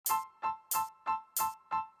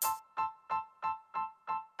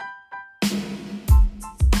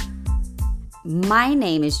My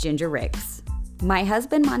name is Ginger Ricks. My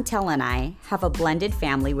husband Montel and I have a blended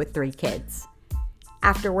family with 3 kids.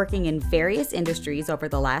 After working in various industries over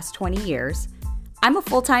the last 20 years, I'm a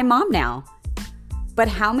full-time mom now. But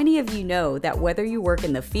how many of you know that whether you work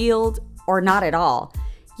in the field or not at all,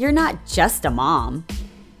 you're not just a mom?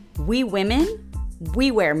 We women,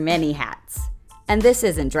 we wear many hats. And this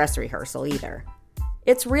isn't dress rehearsal either.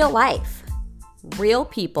 It's real life. Real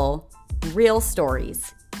people, real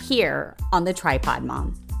stories, here on The Tripod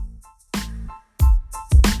Mom.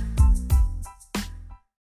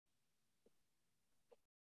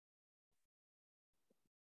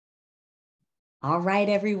 All right,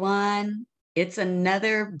 everyone. It's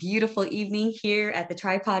another beautiful evening here at the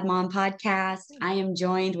Tripod Mom podcast. I am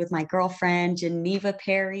joined with my girlfriend, Geneva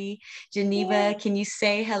Perry. Geneva, can you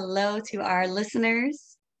say hello to our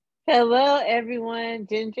listeners? Hello, everyone.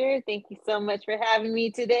 Ginger, thank you so much for having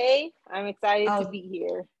me today. I'm excited to be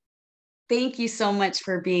here. Thank you so much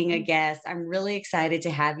for being a guest. I'm really excited to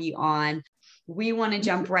have you on. We want to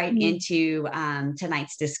jump right into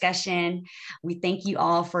tonight's discussion. We thank you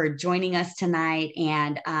all for joining us tonight.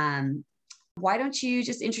 And why don't you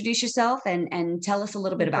just introduce yourself and tell us a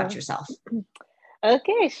little bit about yourself?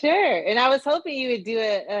 Okay, sure. And I was hoping you would do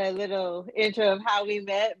a little intro of how we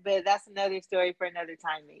met, but that's another story for another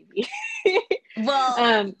time, maybe.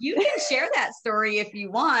 Well, you can share that story if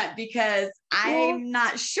you want, because I'm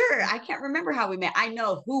not sure. I can't remember how we met. I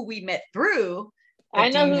know who we met through. I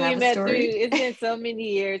know who we met through. It's been so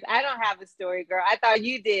many years. I don't have a story, girl. I thought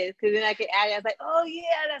you did, because then I could add it. I was like, oh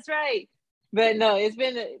yeah, that's right. But no, it's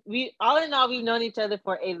been all in all, we've known each other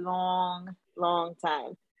for a long, long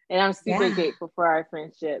time. And I'm super grateful for our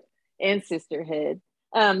friendship and sisterhood.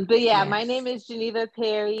 But yeah, my name is Geneva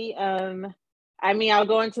Perry. I'll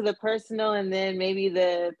go into the personal and then maybe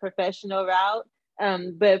the professional route.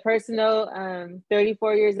 But personal,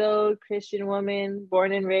 34 years old, Christian woman,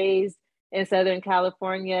 born and raised in Southern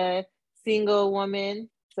California, single woman.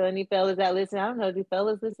 So any fellas that listen, I don't know, do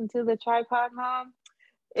fellas listen to the Tripod Mom?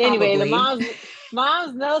 Anyway, the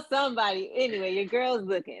moms know somebody. Anyway, your girl's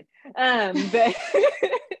looking. But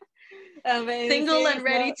single and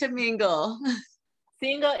ready to mingle.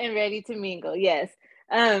 Single and ready to mingle, yes.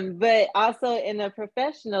 But also in a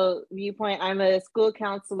professional viewpoint, I'm a school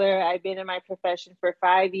counselor. I've been in my profession for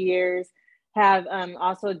 5 years. Have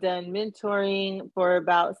also done mentoring for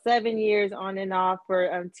about 7 years on and off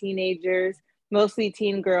for teenagers, mostly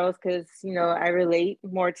teen girls, because I relate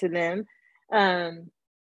more to them.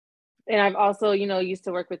 And I've also, used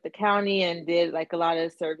to work with the county and did like a lot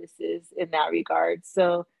of services in that regard.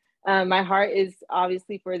 So my heart is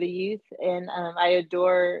obviously for the youth, and I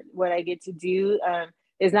adore what I get to do.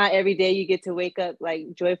 It's not every day you get to wake up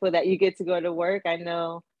like joyful that you get to go to work. I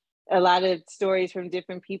know a lot of stories from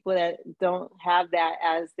different people that don't have that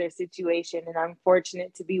as their situation. And I'm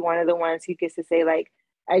fortunate to be one of the ones who gets to say, like,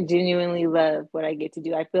 I genuinely love what I get to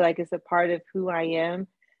do. I feel like it's a part of who I am.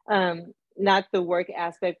 Not the work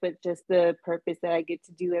aspect, but just the purpose that I get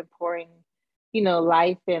to do and pouring,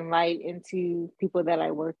 life and light into people that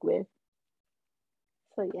I work with.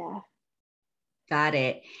 So, yeah. Got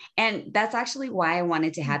it. And that's actually why I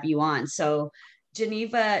wanted to have you on. So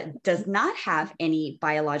Geneva does not have any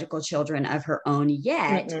biological children of her own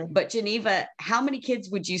yet, but Geneva, how many kids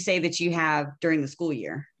would you say that you have during the school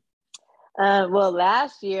year? Well,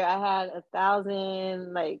 last year I had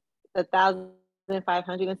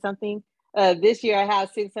 1,500 and something. This year I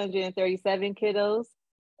have 637 kiddos,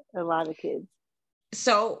 a lot of kids.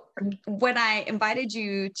 So when I invited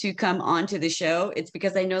you to come onto the show, it's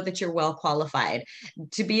because I know that you're well qualified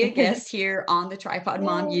to be a guest here on the Tripod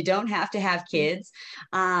Mom. You don't have to have kids.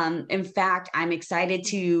 In fact, I'm excited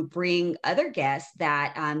to bring other guests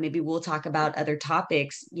that maybe we'll talk about other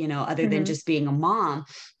topics, other than just being a mom.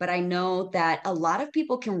 But I know that a lot of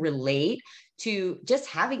people can relate to just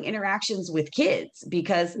having interactions with kids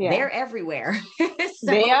because they're everywhere. So,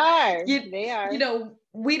 they are.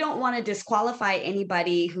 We don't want to disqualify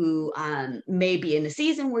anybody who may be in a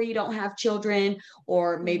season where you don't have children,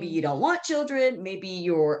 or maybe you don't want children. Maybe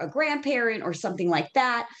you're a grandparent or something like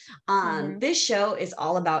that. This show is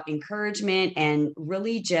all about encouragement and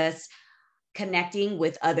really just connecting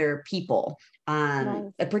with other people,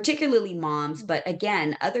 particularly moms, but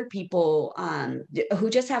again, other people who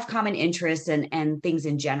just have common interests and things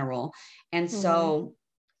in general. And so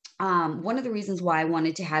one of the reasons why I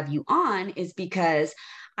wanted to have you on is because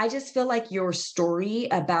I just feel like your story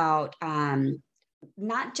about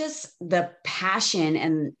not just the passion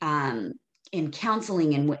and in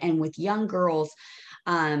counseling and with young girls,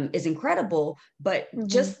 is incredible, but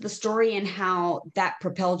just the story and how that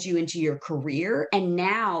propelled you into your career and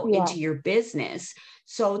now into your business.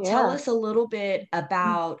 So tell us a little bit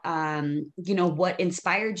about, what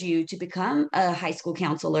inspired you to become a high school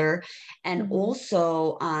counselor, and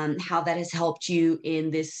also how that has helped you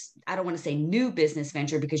in this, I don't want to say new business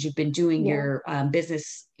venture, because you've been doing your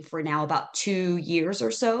business for now about 2 years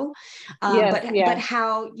or so. But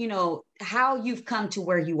how, how you've come to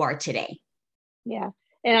where you are today. Yeah.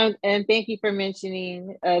 And thank you for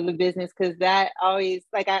mentioning the business, because that always,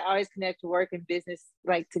 like, I always connect work and business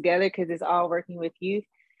like together, because it's all working with youth.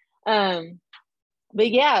 But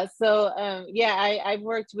yeah, so I've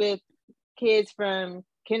worked with kids from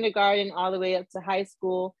kindergarten all the way up to high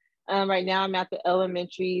school. Right now I'm at the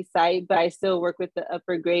elementary site, but I still work with the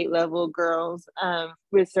upper grade level girls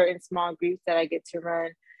with certain small groups that I get to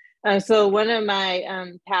run. So one of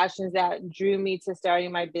my passions that drew me to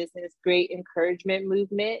starting my business, Great Encouragement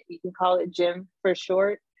Movement, you can call it GEM for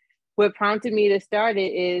short. What prompted me to start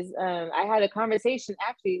it is I had a conversation,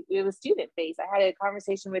 actually, it was student-based. I had a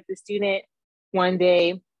conversation with the student one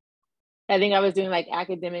day. I think I was doing like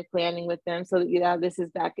academic planning with them. So this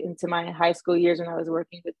is back into my high school years when I was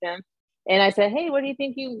working with them. And I said, hey, what do you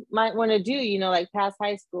think you might want to do, like past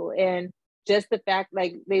high school? And just the fact,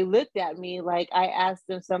 like, they looked at me like I asked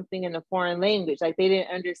them something in a foreign language, like they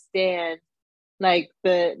didn't understand, like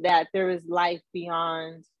that there was life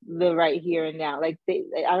beyond the right here and now. Like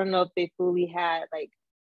I don't know if they fully had, like,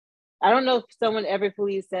 I don't know if someone ever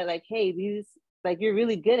fully said like, hey, these, like, you're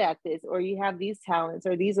really good at this, or you have these talents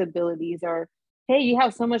or these abilities, or hey, you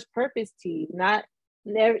have so much purpose to you. Not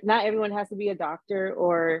everyone has to be a doctor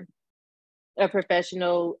or a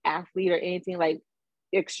professional athlete or anything like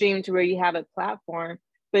extreme to where you have a platform,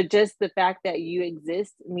 but just the fact that you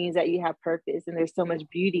exist means that you have purpose, and there's so much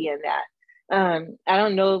beauty in that. I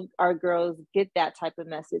don't know if our girls get that type of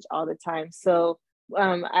message all the time. So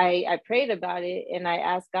I prayed about it, and I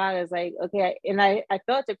asked God, I was like, okay, and I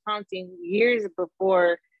felt the prompting years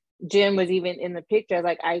before GEM was even in the picture. I was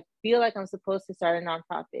like, I feel like I'm supposed to start a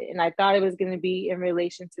nonprofit, and I thought it was going to be in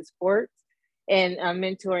relation to sports and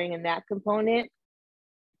mentoring in that component.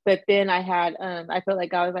 But then I felt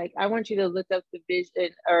like I was like, I want you to look up the vision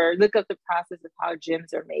or look up the process of how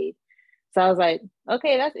GEMs are made. So I was like,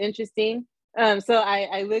 okay, that's interesting. So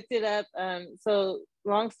I looked it up. So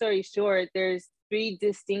long story short, there's 3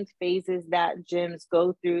 distinct phases that GEMs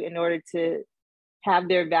go through in order to have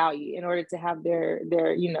their value, in order to have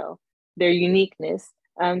their uniqueness.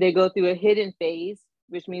 They go through a hidden phase,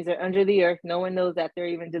 which means they're under the earth. No one knows that they're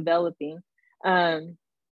even developing.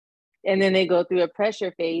 And then they go through a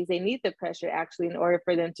pressure phase. They need the pressure actually in order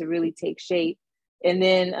for them to really take shape. And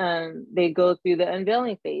then they go through the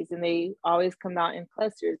unveiling phase, and they always come out in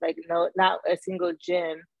clusters, like not a single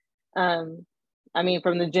GEM. I mean,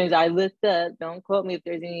 from the GEMs I looked up, don't quote me if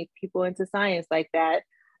there's any people into science like that.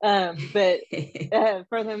 But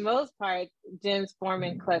for the most part, GEMs form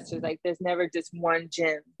in clusters. Like there's never just one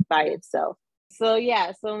GEM by itself. So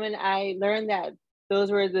yeah, so when I learned that those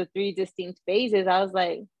were the 3 distinct phases, I was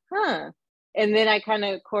like, huh. And then I kind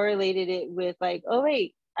of correlated it with like, oh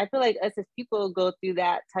wait, I feel like us as people go through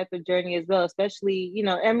that type of journey as well, especially,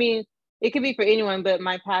 I mean, it could be for anyone, but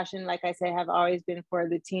my passion, like I said, have always been for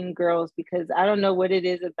the teen girls, because I don't know what it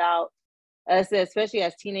is about us, especially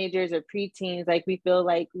as teenagers or preteens, like we feel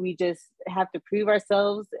like we just have to prove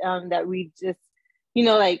ourselves, that we just,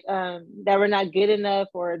 that we're not good enough,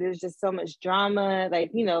 or there's just so much drama,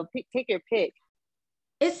 like, take your pick.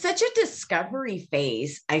 It's such a discovery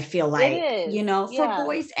phase, I feel like, for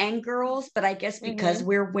boys and girls, but I guess because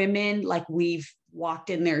we're women, like we've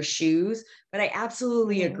walked in their shoes. But I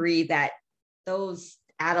absolutely agree that those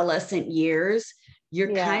adolescent years,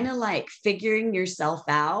 you're kind of like figuring yourself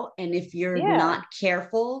out. And if you're not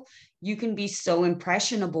careful, you can be so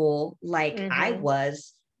impressionable, like I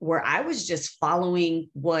was, where I was just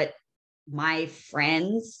following what my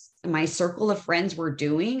circle of friends were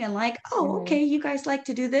doing, and like, oh, okay, you guys like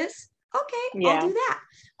to do this. Okay, I'll do that.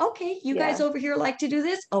 Okay, you guys over here like to do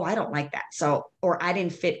this. Oh, I don't like that. So, or I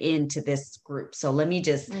didn't fit into this group. So let me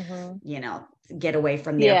just, get away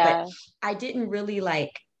from there. But I didn't really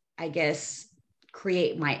I guess,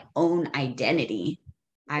 create my own identity.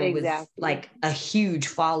 I was like a huge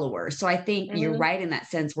follower. So I think you're right in that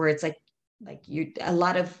sense, where it's like a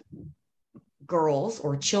lot of girls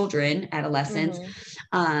or children, adolescents,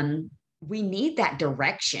 we need that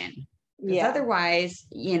direction. Because otherwise,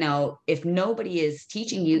 if nobody is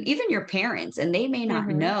teaching you, even your parents, and they may not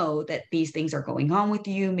know that these things are going on with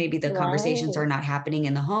you, maybe the conversations are not happening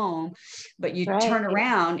in the home, but you turn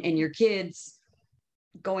around and your kids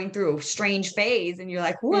going through a strange phase and you're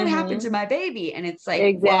like, what happened to my baby? And it's like,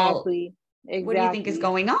 exactly. Well, what do you think is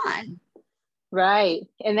going on? Right.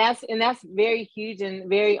 And that's very huge and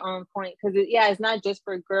very on point, because it's not just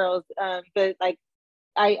for girls. But like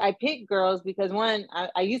I pick girls because one,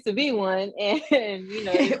 I used to be one, and you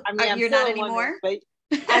know, I mean, I'm You're still not a woman, anymore, but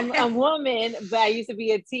I'm a woman, but I used to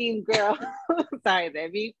be a teen girl. Sorry,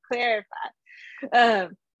 that be clarified.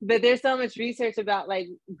 But there's so much research about like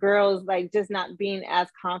girls like just not being as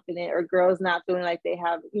confident, or girls not feeling like they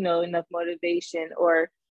have, you know, enough motivation, or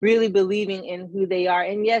really believing in who they are.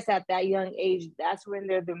 And yes, at that young age, that's when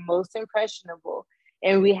they're the most impressionable.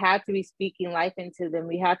 And we have to be speaking life into them.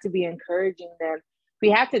 We have to be encouraging them. We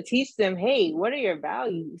have to teach them, hey, what are your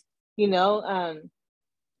values? You know,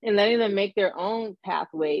 and letting them make their own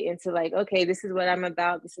pathway into like, okay, this is what I'm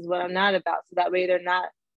about, this is what I'm not about. So that way they're not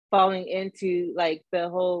falling into like the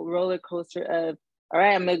whole roller coaster of, all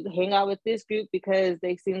right, I'm gonna hang out with this group because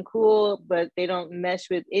they seem cool, but they don't mesh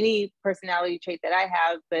with any personality trait that I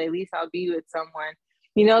have, but at least I'll be with someone,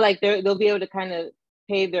 you know, like they'll be able to kind of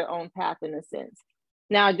pave their own path in a sense.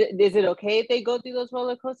 Now, is it okay if they go through those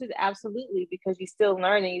roller coasters? Absolutely, because you still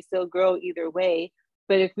learn and you still grow either way.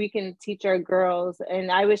 But if we can teach our girls,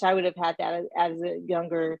 and I wish I would have had that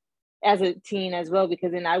as a teen as well,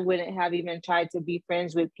 because then I wouldn't have even tried to be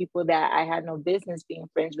friends with people that I had no business being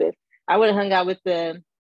friends with. I would have hung out with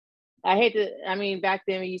I mean, back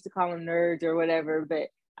then we used to call them nerds or whatever, but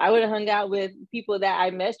I would have hung out with people that I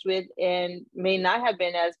meshed with and may not have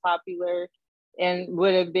been as popular, and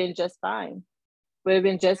would have been just fine. Would have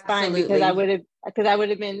been just fine, because I would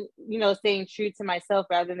have been, you know, staying true to myself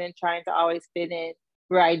rather than trying to always fit in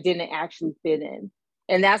where I didn't actually fit in.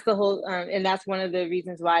 And that's the whole, and that's one of the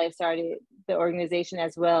reasons why I started the organization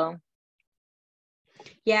as well.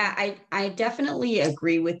 Yeah, I definitely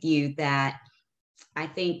agree with you that I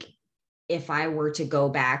think if I were to go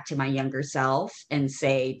back to my younger self and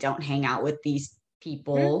say, don't hang out with these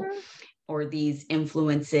people or these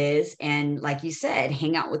influences, and like you said,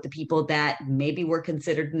 hang out with the people that maybe were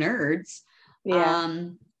considered nerds,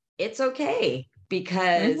 it's okay,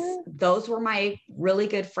 because those were my really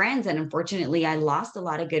good friends. And unfortunately, I lost a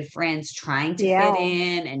lot of good friends trying to fit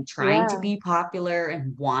in and trying to be popular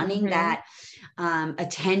and wanting that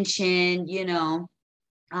attention, you know.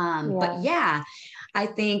 But yeah, I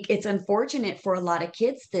think it's unfortunate for a lot of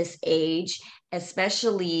kids this age,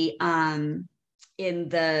 especially in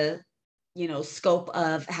the, you know, scope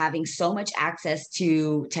of having so much access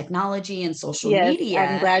to technology and social media.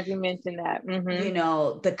 I'm glad you mentioned that. You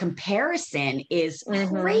know, the comparison is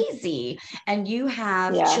crazy. And you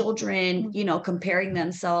have children, you know, comparing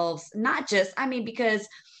themselves, not just, I mean, because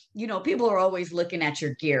you know, people are always looking at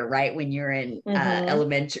your gear, right? When you're in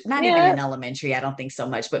elementary, not even in elementary, I don't think so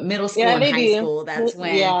much, but middle school and high school, that's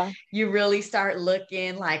when you really start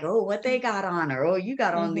looking like, oh, what they got on, or, oh, you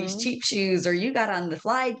got on these cheap shoes, or you got on the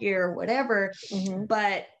fly gear, or whatever.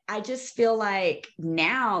 But I just feel like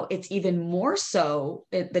now it's even more so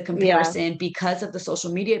the comparison because of the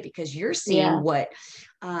social media, because you're seeing what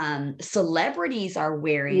celebrities are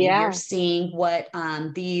wearing. You're seeing what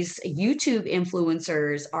these YouTube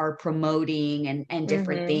influencers are promoting and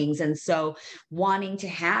different things. And so wanting to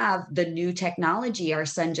have the new technology, our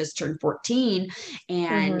son just turned 14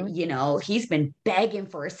 and, you know, he's been begging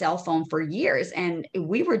for a cell phone for years. And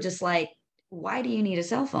we were just like, why do you need a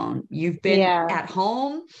cell phone? You've been at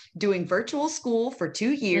home doing virtual school for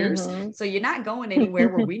 2 years. So you're not going anywhere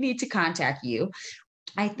where we need to contact you.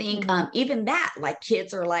 I think even that, like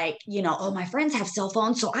kids are like, you know, oh, my friends have cell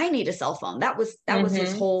phones, so I need a cell phone. That was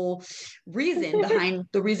his whole reason behind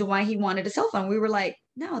the reason why he wanted a cell phone. We were like,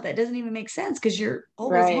 no, that doesn't even make sense, because you're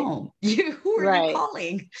always home. Who are you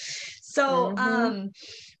calling? So,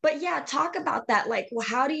 but yeah, talk about that. Like, well,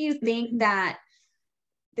 how do you think that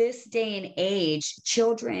this day and age,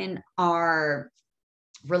 children are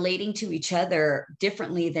relating to each other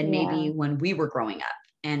differently than maybe when we were growing up?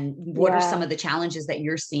 And what are some of the challenges that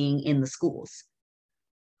you're seeing in the schools?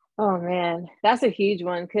 Oh man, that's a huge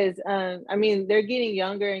one, because I mean, they're getting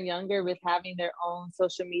younger and younger with having their own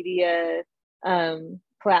social media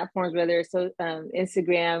platforms, whether it's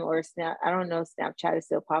Instagram or Snap. I don't know, Snapchat is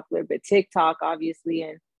still popular, but TikTok, obviously,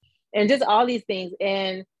 and just all these things.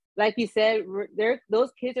 And like you said,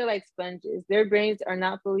 those kids are like sponges. Their brains are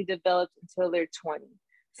not fully developed until they're 20.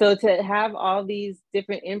 So to have all these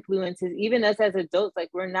different influences, even us as adults, like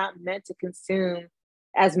we're not meant to consume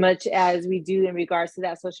as much as we do in regards to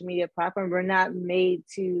that social media platform. We're not made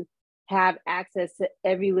to have access to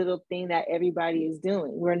every little thing that everybody is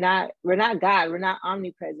doing. We're not God. We're not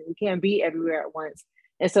omnipresent. We can't be everywhere at once.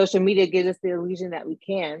 And social media gives us the illusion that we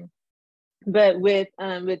can. But with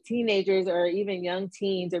teenagers or even young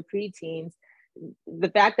teens or preteens, the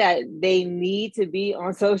fact that they need to be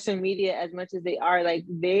on social media as much as they are, like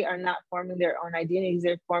they are not forming their own identities,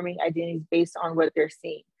 they're forming identities based on what they're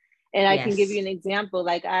seeing. And I can give you Yes. an example.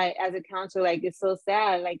 Like I, as a counselor, like it's so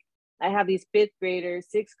sad. Like I have these fifth graders,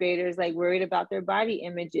 sixth graders, like worried about their body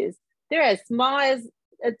images. They're as small as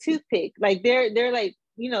a toothpick. Like they're like,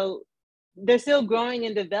 you know, they're still growing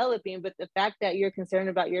and developing, but the fact that you're concerned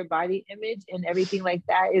about your body image and everything like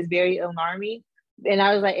that is very alarming. And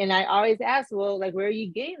I was like, and I always ask, well, like, where are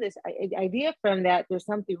you getting this idea from, that there's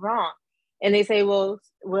something wrong? And they say, well,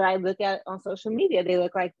 what I look at on social media, they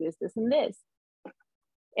look like this, this, and this.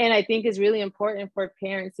 And I think it's really important for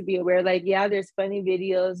parents to be aware, like, yeah, there's funny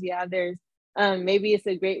videos. Yeah, there's maybe it's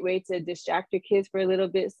a great way to distract your kids for a little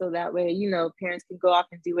bit. So that way, you know, parents can go off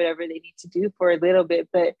and do whatever they need to do for a little bit,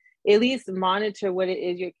 but at least monitor what it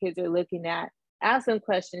is your kids are looking at. Ask them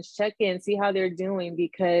questions, check in, see how they're doing,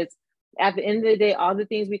 because at the end of the day, all the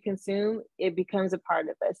things we consume, it becomes a part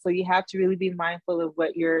of us. So you have to really be mindful of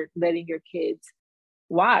what you're letting your kids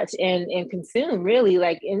watch and consume, really.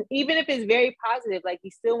 Like, and even if it's very positive, like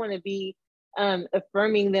you still want to be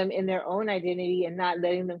affirming them in their own identity and not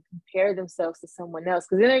letting them compare themselves to someone else,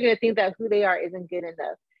 because then they're going to think that who they are isn't good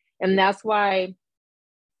enough. And that's why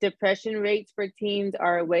depression rates for teens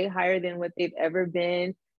are way higher than what they've ever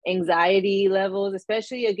been. Anxiety levels,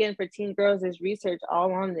 especially again for teen girls, there's research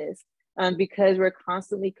all on this, because we're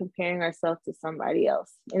constantly comparing ourselves to somebody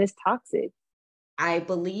else, and it's toxic. I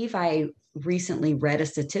believe I recently read a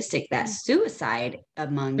statistic that suicide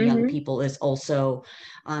among young Mm-hmm. people is also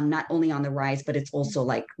not only on the rise, but it's also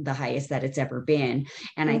like the highest that it's ever been.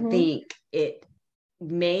 And I Mm-hmm. think it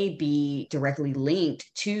may be directly linked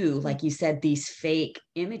to, like you said, these fake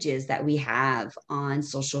images that we have on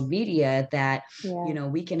social media, that, Yeah. you know,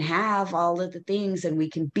 we can have all of the things and we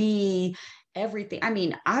can be everything. I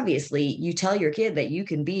mean, obviously, you tell your kid that you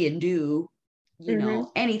can be and do, you Mm-hmm.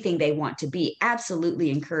 know, anything they want to be. Absolutely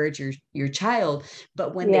encourage your child.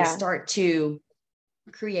 But when they Yeah. start to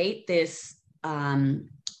create this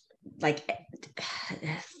like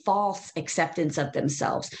false acceptance of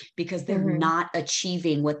themselves because they're Mm-hmm. not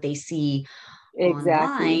achieving what they see Exactly.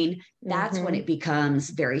 online, that's when Mm-hmm. it becomes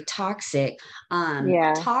very toxic.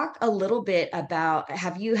 Yeah. Talk a little bit about,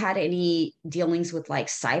 have you had any dealings with like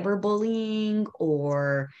cyberbullying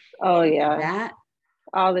or Oh any of yeah, that?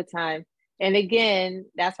 all the time. And again,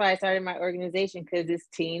 that's why I started my organization, because it's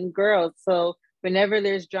teen girls. So whenever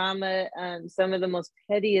there's drama, some of the most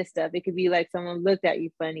pettiest stuff, it could be like someone looked at you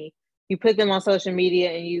funny. You put them on social media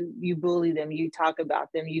and you bully them, you talk about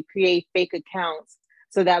them, you create fake accounts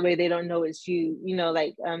so that way they don't know it's you, you know,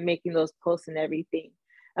 like making those posts and everything.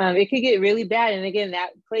 It could get really bad. And again, that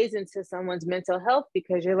plays into someone's mental health,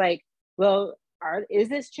 because you're like, well, is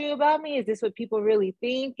this true about me? Is this what people really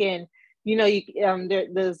think? And you know, you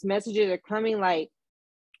those messages are coming like,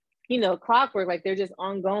 you know, clockwork, like they're just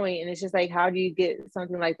ongoing. And it's just like, how do you get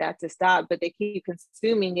something like that to stop? But they keep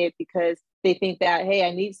consuming it because they think that, hey,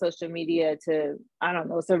 I need social media to, I don't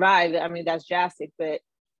know, survive. I mean, that's drastic, but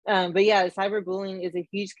yeah, cyberbullying is a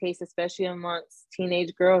huge case, especially amongst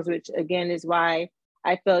teenage girls, which again is why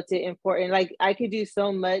I felt it important. Like I could do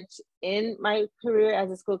so much in my career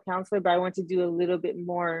as a school counselor, but I want to do a little bit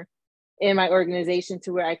more in my organization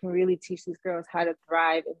to where I can really teach these girls how to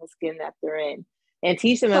thrive in the skin that they're in, and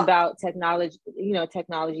teach them So, about technology, you know,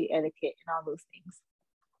 technology etiquette and all those things.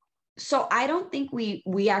 so I don't think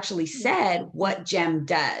we actually said what GEM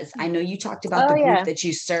does. I know you talked about Oh the group yeah. that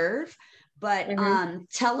you serve, but Mm-hmm.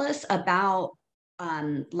 tell us about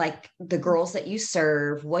like the girls that you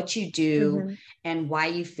serve, what you do, Mm-hmm. and why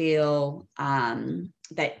you feel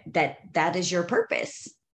that is your purpose.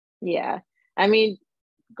 Yeah. I mean,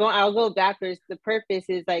 I'll go backwards. The purpose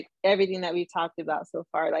is like everything that we've talked about so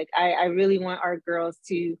far. Like I really want our girls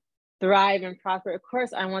to thrive and prosper. Of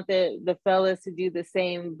course, I want the fellas to do the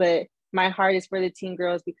same, but my heart is for the teen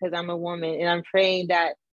girls because I'm a woman, and I'm praying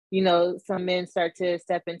that, you know, some men start to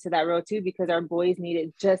step into that role too, because our boys need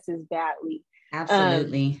it just as badly. Um,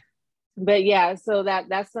 Absolutely. but yeah, so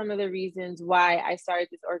that's some of the reasons why I started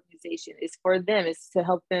this organization, is for them, is to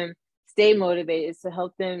help them stay motivated, is to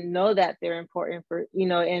help them know that they're important for, you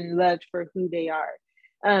know, and loved for who they are.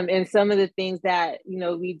 And some of the things that, you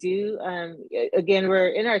know, we do, again, we're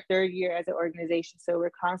in our third year as an organization, so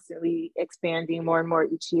we're constantly expanding more and more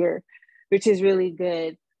each year, which is really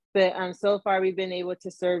good. But so far we've been able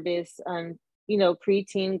to service, you know,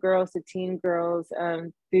 preteen girls to teen girls,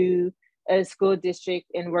 through a school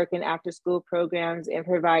district, and work in after school programs and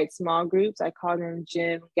provide small groups. I call them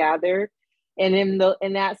gym gather. And in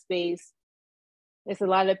that space, it's a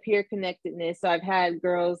lot of peer connectedness. So I've had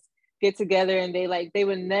girls get together and they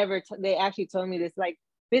would never, they actually told me this, like,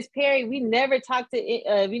 Miss Perry, we never talked to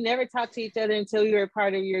each other until we were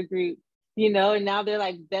part of your group, you know, and now they're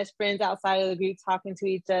like best friends outside of the group, talking to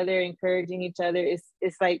each other, encouraging each other.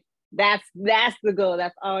 It's like, that's the goal.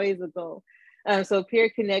 That's always the goal. So peer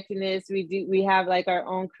connectedness, we have like our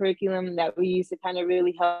own curriculum that we use to kind of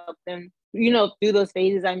really help them, you know, through those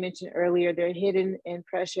phases I mentioned earlier. They're hidden and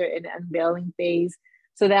pressure and unveiling phase.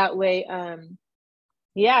 So that way,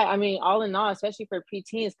 yeah, I mean, all in all, especially for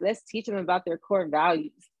preteens, let's teach them about their core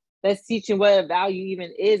values. Let's teach them what a value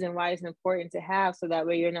even is and why it's important to have. So that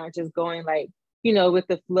way you're not just going like, you know, with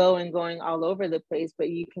the flow and going all over the place, but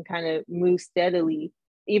you can kind of move steadily,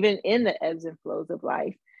 even in the ebbs and flows of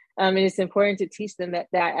life. And it's important to teach them that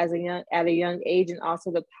at a young age, and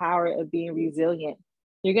also the power of being resilient.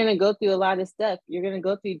 You're going to go through a lot of stuff. You're going to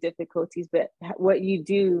go through difficulties, but what you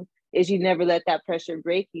do is you never let that pressure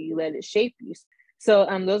break you. You let it shape you. So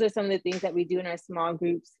those are some of the things that we do in our small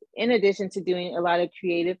groups, in addition to doing a lot of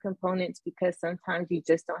creative components, because sometimes you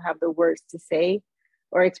just don't have the words to say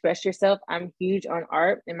or express yourself. I'm huge on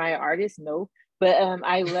art. Am I an artist? No. But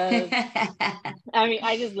I love, I mean,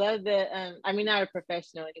 I just love I mean, not a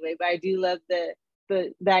professional anyway, but I do love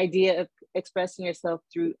the idea of expressing yourself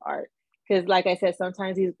through art. Because like I said,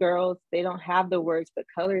 sometimes these girls, they don't have the words, but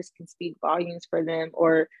colors can speak volumes for them,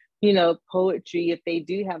 or, you know, poetry, if they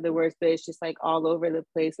do have the words, but it's just like all over the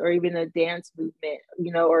place, or even a dance movement,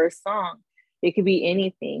 you know, or a song. It could be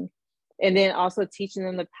anything. And then also teaching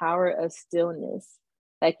them the power of stillness.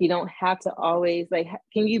 Like, you don't have to always, like,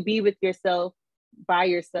 can you be with yourself, by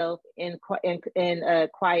yourself, in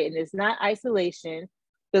quietness, not isolation,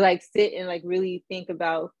 but like sit and like really think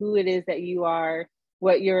about who it is that you are,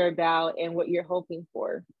 what you're about, and what you're hoping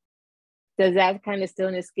for. Does that kind of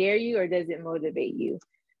stillness scare you, or does it motivate you?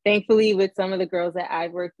 Thankfully, with some of the girls that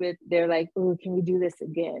I've worked with, they're like, "Oh, can we do this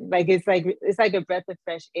again?" Like it's like a breath of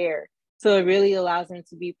fresh air. So it really allows them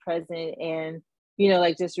to be present and, you know,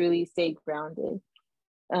 like just really stay grounded.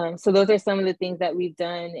 So those are some of the things that we've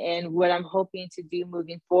done, and what I'm hoping to do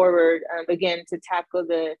moving forward. Again, to tackle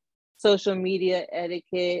the social media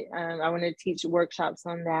etiquette, I want to teach workshops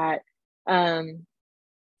on that.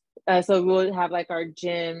 So we'll have like our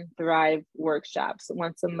Gym Thrive workshops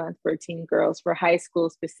once a month for teen girls, for high school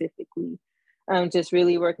specifically. Just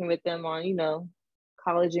really working with them on, you know,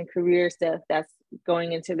 college and career stuff that's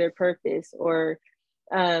going into their purpose, or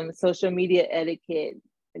social media etiquette,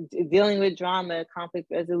 dealing with drama, conflict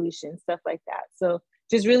resolution, stuff like that. So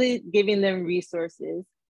just really giving them resources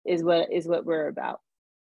is what we're about.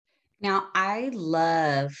 Now, I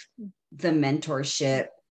love the mentorship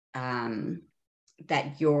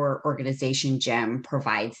that your organization, GEM,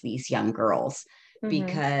 provides these young girls,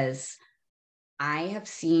 because I have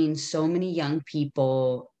seen so many young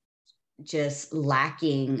people just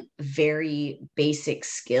lacking very basic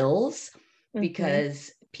skills,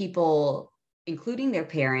 because people, including their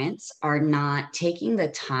parents, are not taking the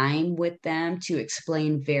time with them to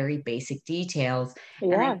explain very basic details.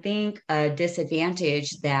 Yeah. And I think a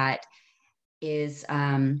disadvantage that is,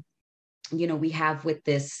 you know, we have with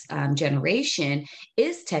this generation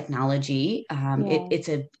is technology.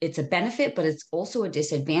 It's a benefit, but it's also a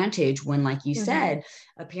disadvantage when, like you said,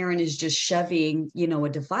 a parent is just shoving, you know, a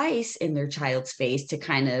device in their child's face to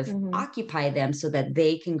kind of occupy them so that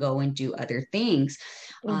they can go and do other things.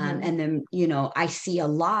 And then, you know, I see a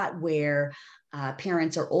lot where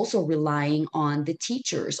parents are also relying on the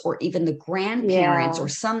teachers or even the grandparents or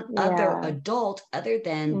some other adult other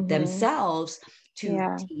than themselves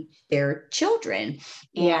to teach their children.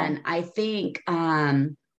 And I think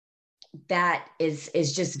that is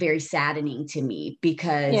just very saddening to me,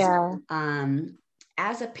 because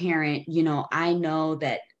as a parent, you know, I know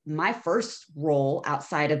that my first role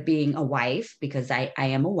outside of being a wife, because I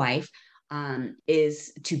am a wife,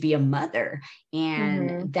 is to be a mother.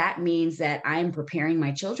 And that means that I'm preparing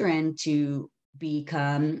my children to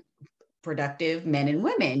become productive men and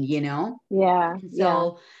women, you know?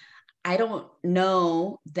 So I don't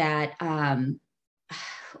know that,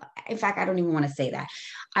 in fact, I don't even want to say that.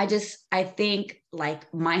 I think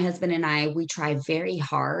like my husband and I, we try very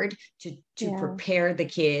hard to prepare the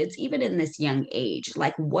kids, even in this young age.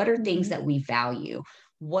 Like, what are things that we value?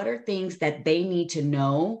 What are things that they need to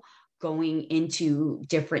know going into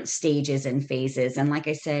different stages and phases? And like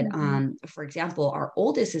I said, for example, our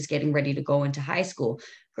oldest is getting ready to go into high school.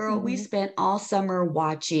 Girl, we spent all summer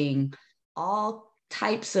watching all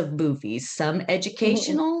types of movies, some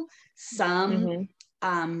educational, some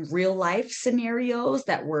real life scenarios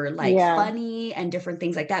that were like funny and different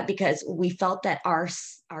things like that, because we felt that our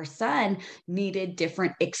son needed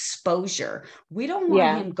different exposure. We don't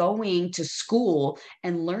want him going to school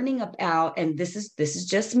and learning about, and this is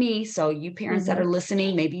just me, so you parents that are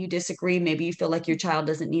listening, maybe you disagree, maybe you feel like your child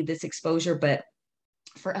doesn't need this exposure, but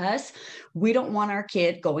for us, we don't want our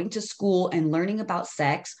kid going to school and learning about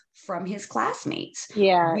sex from his classmates.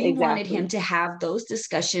 We wanted him to have those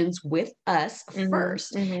discussions with us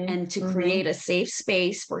first, and to create a safe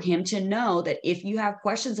space for him to know that if you have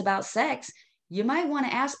questions about sex, you might want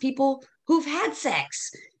to ask people who've had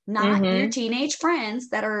sex, not your teenage friends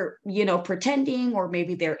that are, pretending, or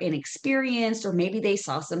maybe they're inexperienced, or maybe they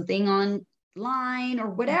saw something online or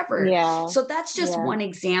whatever. So that's just one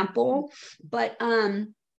example. But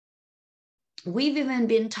we've even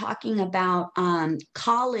been talking about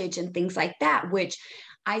college and things like that, which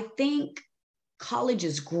I think college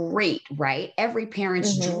is great, right? Every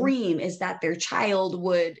parent's dream is that their child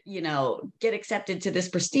would, get accepted to this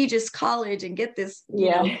prestigious college and get this,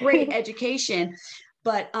 great education.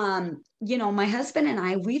 But, my husband and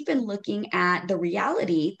I, we've been looking at the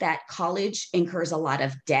reality that college incurs a lot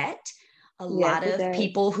of debt. A lot of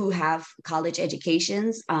people who have college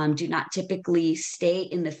educations do not typically stay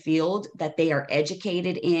in the field that they are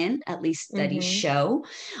educated in, at least studies show.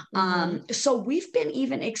 So we've been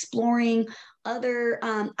even exploring other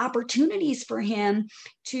opportunities for him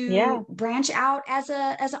to branch out as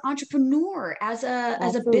an entrepreneur, as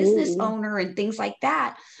a business owner, and things like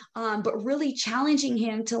that. But really challenging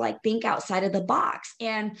him to like think outside of the box,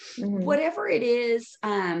 and whatever it is.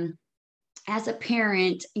 As a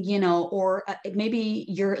parent, or maybe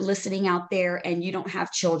you're listening out there and you don't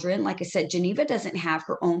have children. Like I said, Geneva doesn't have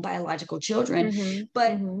her own biological children,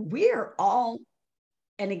 but we're all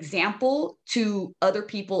an example to other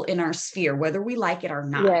people in our sphere, whether we like it or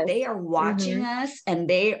not. They are watching us, and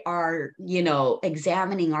they are,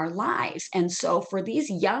 examining our lives. And so for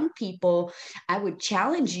these young people, I would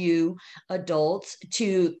challenge you adults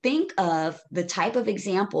to think of the type of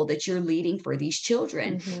example that you're leading for these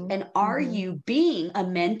children. And are you being a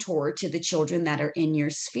mentor to the children that are in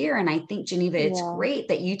your sphere? And I think, Geneva, it's great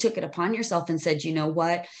that you took it upon yourself and said, you know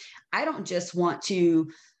what, I don't just want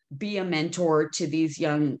to be a mentor to these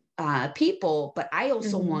young people, but I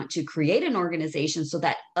also want to create an organization so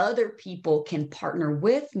that other people can partner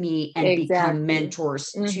with me and become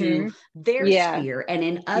mentors to their sphere and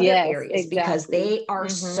in other areas, because they are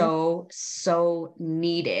so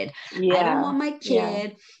needed. I don't want my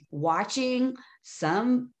kid watching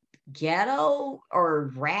some ghetto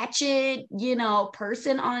or ratchet,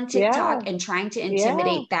 person on TikTok and trying to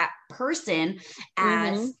intimidate that person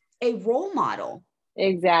as a role model.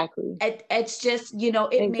 It's just,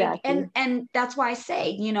 and that's why I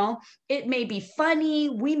say, it may be funny.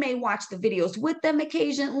 We may watch the videos with them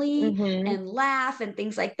occasionally and laugh and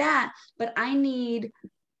things like that. But I need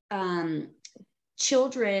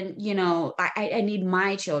children, I need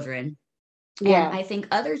my children. And I think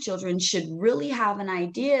other children should really have an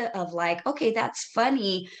idea of like, okay, that's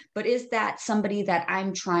funny, but is that somebody that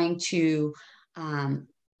I'm trying to,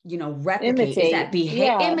 replicate? Is that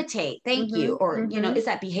imitate? Thank you. Or, is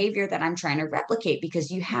that behavior that I'm trying to replicate? Because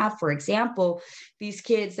you have, for example, these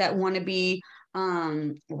kids that want to be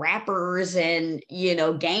rappers and,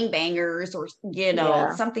 gangbangers or,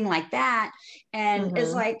 something like that. And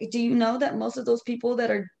it's like, do you know that most of those people that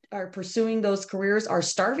are pursuing those careers are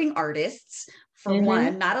starving artists? For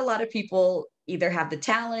one, not a lot of people either have the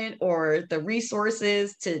talent or the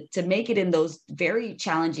resources to make it in those very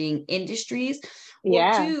challenging industries.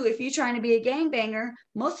 Well, two, if you're trying to be a gangbanger,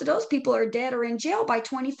 most of those people are dead or in jail by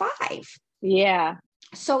 25.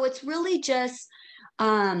 So it's really just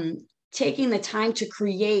taking the time to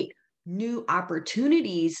create new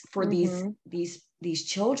opportunities for these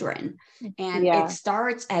children. And it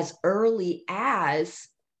starts as early as,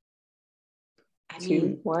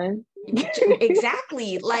 one.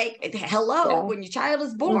 Exactly. Like, hello, when your child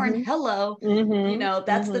is born, hello,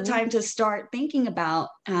 that's the time to start thinking about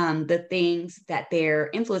the things that they're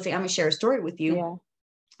influencing. I'm gonna share a story with you,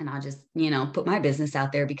 and I'll just, put my business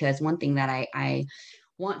out there, because one thing that I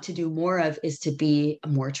want to do more of is to be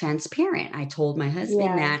more transparent. I told my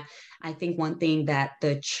husband that I think one thing that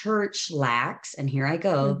the church lacks, and here I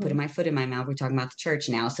go, putting my foot in my mouth. We're talking about the church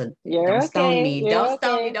now, so don't stone me. Don't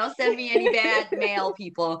stone me. Don't send me any bad mail,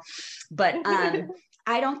 people. But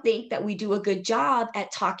I don't think that we do a good job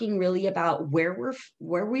at talking really about where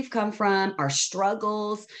we've come from, our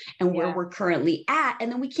struggles, and where we're currently at.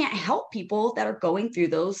 And then we can't help people that are going through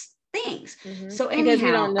those things. So anyhow, because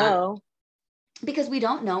we don't know. because we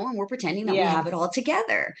don't know and we're pretending that we have it all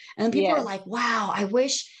together. And people are like, wow, I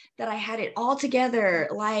wish that I had it all together.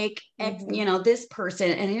 Like, you know, this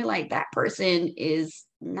person, and you're like, that person is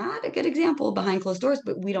not a good example behind closed doors,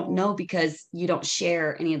 but we don't know because you don't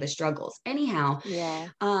share any of the struggles. Anyhow,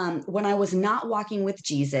 when I was not walking with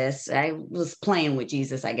Jesus, I was playing with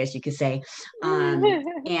Jesus, I guess you could say.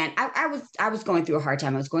 And I was going through a hard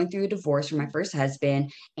time. I was going through a divorce from my first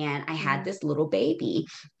husband, and I had this little baby.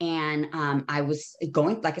 And I was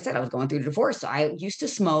going, like I said, I was going through the divorce. So I used to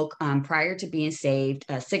smoke prior to being saved,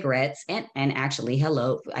 cigarettes, and actually,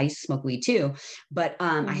 hello, I used to smoke weed too, but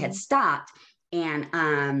I had stopped. And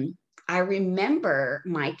I remember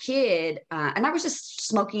my kid, and I was just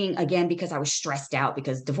smoking again because I was stressed out,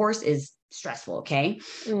 because divorce is stressful. Okay.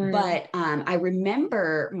 But I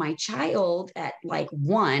remember my child at like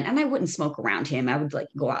 1, and I wouldn't smoke around him. I would like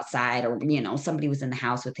go outside, or, you know, somebody was in the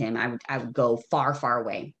house with him. I would go far, far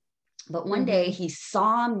away. But one day he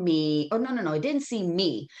saw me. Oh, no, he didn't see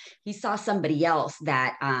me. He saw somebody else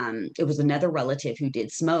that it was another relative who did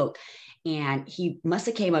smoke. And he must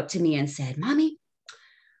have came up to me and said, Mommy,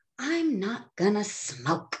 I'm not gonna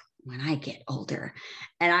smoke when I get older.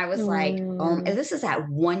 And I was like, and this is at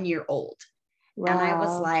 1 year old. Wow. And I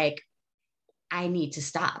was like, I need to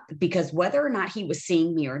stop, because whether or not he was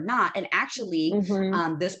seeing me or not, and actually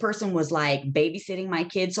this person was like babysitting my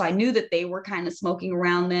kids, so I knew that they were kind of smoking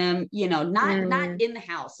around them, you know, not in the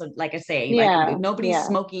house. So like I say, like nobody's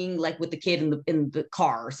smoking like with the kid in the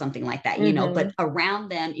car or something like that, you know, but around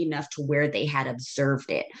them enough to where they had observed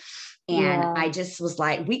it. And I just was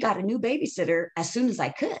like, we got a new babysitter as soon as I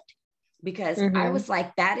could, because I was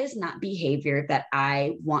like, that is not behavior that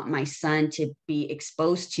I want my son to be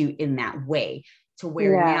exposed to in that way, to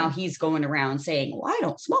where now he's going around saying, well, I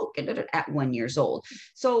don't smoke at 1 year old.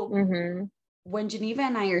 So when Geneva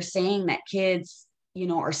and I are saying that kids, you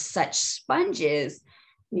know, are such sponges,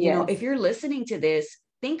 you know, if you're listening to this,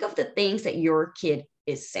 think of the things that your kid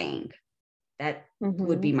is saying. That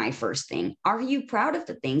would be my first thing. Are you proud of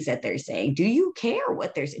the things that they're saying? Do you care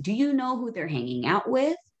what they're saying? Do you know who they're hanging out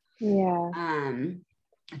with? Do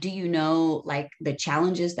you know like the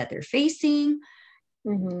challenges that they're facing?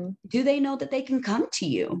 Do they know that they can come to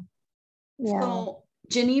you? So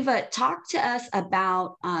Geneva, talk to us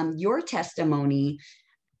about your testimony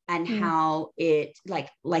and how it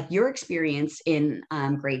like your experience in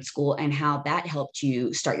grade school, and how that helped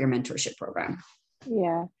you start your mentorship program.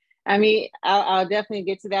 I mean, I'll definitely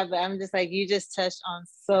get to that, but I'm just like, you just touched on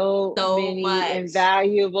so many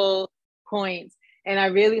invaluable points. And I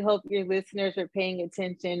really hope your listeners are paying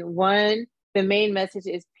attention. One, the main message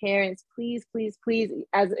is, parents, please, please, please,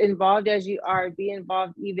 as involved as you are, be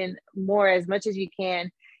involved even more, as much as you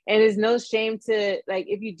can. And there's no shame to, like,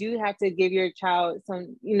 if you do have to give your child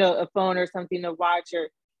some, you know, a phone or something to watch, or,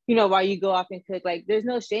 you know, while you go off and cook, like, there's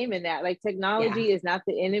no shame in that. Like, technology is not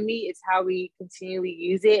the enemy. It's how we continually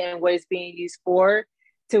use it and what it's being used for,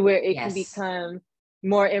 to where it can become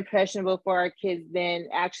more impressionable for our kids than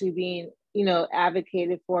actually being, you know,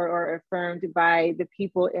 advocated for or affirmed by the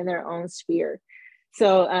people in their own sphere.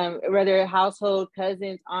 So whether household,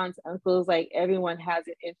 cousins, aunts, uncles, like, everyone has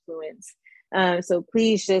an influence. So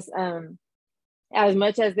please just, as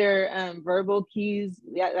much as their verbal cues,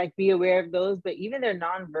 like, be aware of those, but even their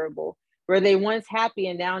nonverbal, were they once happy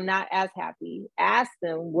and now not as happy? Ask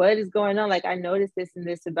them, what is going on? Like, I noticed this and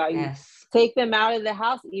this about you. Take them out of the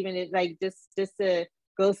house, even if, like, just to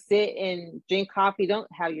go sit and drink coffee. Don't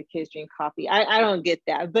have your kids drink coffee. I don't get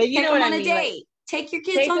that, but you know what I mean. Like, take your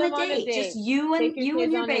kids on a date. Just you and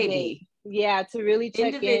your baby. Yeah, to really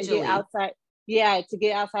check in, get outside. Yeah, to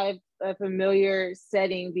get outside a familiar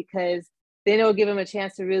setting, because then it'll give them a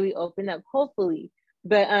chance to really open up, hopefully.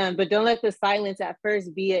 But don't let the silence at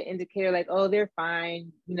first be an indicator, like, oh, they're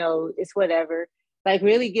fine, you know, it's whatever. Like,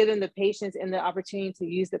 really give them the patience and the opportunity to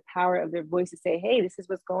use the power of their voice to say, hey, this is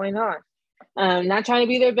what's going on. Not trying to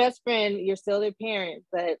be their best friend, you're still their parent,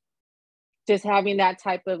 but just having that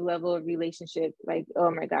type of level of relationship, like, oh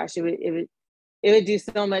my gosh, it would do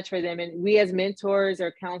so much for them. And we as mentors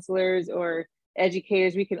or counselors or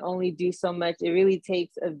educators, we can only do so much. It really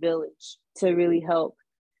takes a village to really help.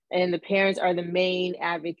 And the parents are the main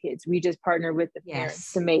advocates. We just partner with the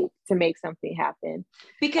parents to make something happen.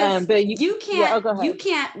 Because but you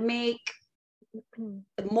can't make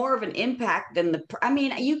more of an impact than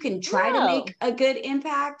you can try to make a good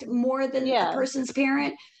impact more than the person's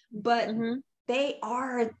parent, but they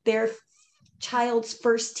are their child's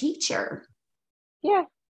first teacher.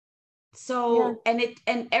 So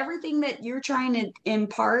and everything that you're trying to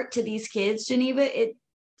impart to these kids, Geneva,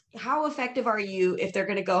 how effective are you if they're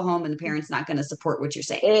going to go home and the parent's not going to support what you're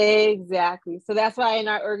saying? Exactly. So that's why in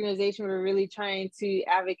our organization, we're really trying to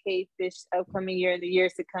advocate this upcoming year and the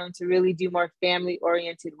years to come to really do more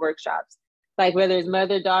family-oriented workshops. Like whether it's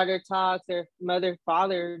mother-daughter talks or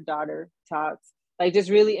mother-father-daughter talks, like just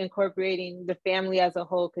really incorporating the family as a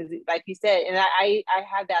whole. Because like you said, and I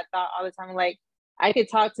had that thought all the time, like, I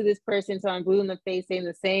could talk to this person till I'm blue in the face saying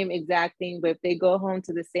the same exact thing, but if they go home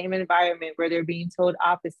to the same environment where they're being told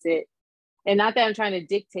opposite, and not that I'm trying to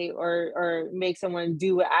dictate or make someone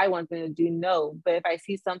do what I want them to do, no. But if I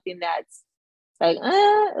see something that's like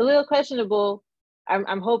a little questionable,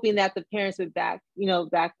 I'm hoping that the parents would back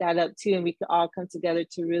that up too, and we could all come together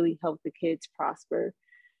to really help the kids prosper.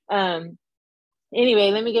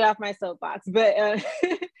 Anyway, let me get off my soapbox. But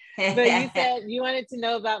but you said you wanted to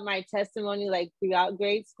know about my testimony, like throughout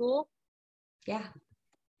grade school.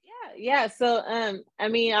 Yeah. So I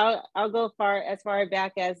mean, I'll go as far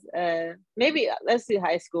back as maybe let's do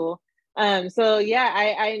high school. So yeah,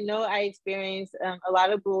 I know I experienced a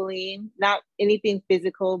lot of bullying, not anything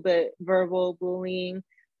physical, but verbal bullying.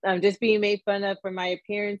 Just being made fun of for my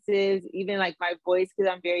appearances, even like my voice,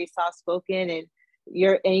 because I'm very soft spoken, and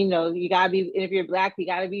you gotta be, and if you're Black, you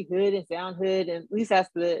gotta be hood and sound hood, and at least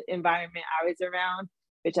that's the environment I was around,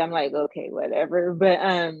 which I'm like, okay, whatever.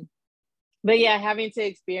 But yeah, having to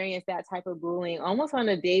experience that type of bullying almost on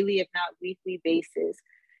a daily, if not weekly basis,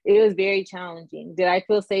 it was very challenging. Did I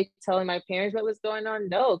feel safe telling my parents what was going on?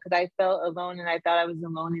 No, because I felt alone and I thought I was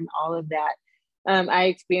alone in all of that. I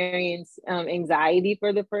experienced anxiety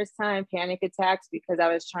for the first time, panic attacks, because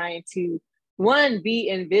I was trying to, one, be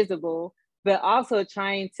invisible, but also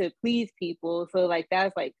trying to please people. So like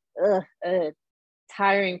that's like a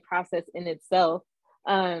tiring process in itself.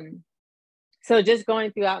 So just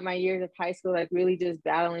going throughout my years of high school, like really just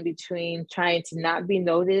battling between trying to not be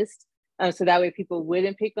noticed, so that way people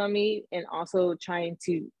wouldn't pick on me, and also trying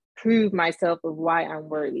to prove myself of why I'm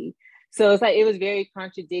worthy. So it's like, it was very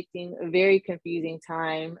contradicting, a very confusing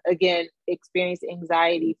time. Again, experienced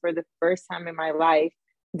anxiety for the first time in my life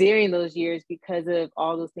during those years because of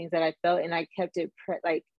all those things that I felt. And I kept it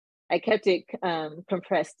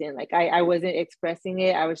compressed in, like I wasn't expressing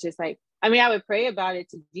it. I was just like, I mean, I would pray about it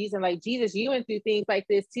to Jesus. I'm like, Jesus, you went through things like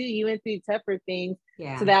this too. You went through tougher things.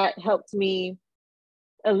 Yeah. So that helped me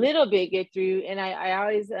a little bit get through. And I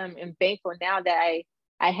always am thankful now that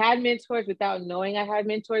I had mentors without knowing I had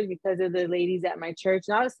mentors, because of the ladies at my church.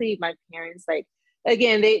 And obviously my parents, like,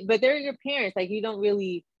 again, but they're your parents. Like, you don't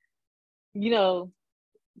really,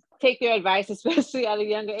 take their advice, especially at a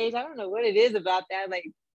younger age. I don't know what it is about that. Like,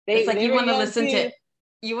 it's like you want to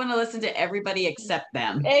listen to everybody except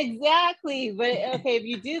them. Exactly. But okay, if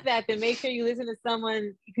you do that, then make sure you listen to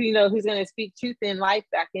someone who's going to speak truth in life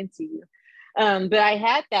back into you. But I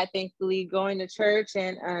had that, thankfully, going to church,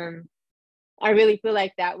 and I really feel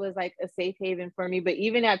like that was like a safe haven for me. But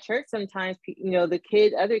even at church, sometimes other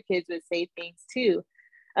kids would say things too.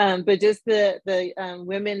 But just the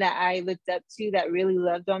women that I looked up to that really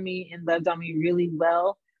loved on me and loved on me really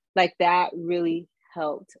well, like that really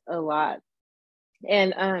helped a lot.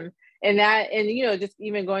 And just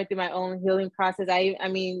even going through my own healing process, I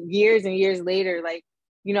mean, years and years later, like,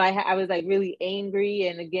 I was like really angry,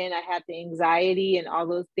 and again, I had the anxiety and all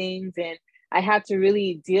those things, and I had to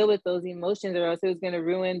really deal with those emotions, or else it was going to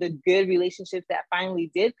ruin the good relationships that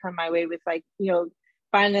finally did come my way, with like,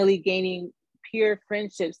 finally gaining pure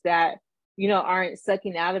friendships that aren't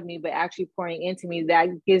sucking out of me, but actually pouring into me. That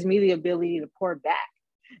gives me the ability to pour back.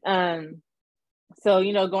 So,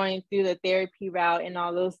 going through the therapy route and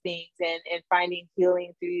all those things, and finding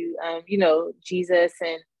healing through, Jesus,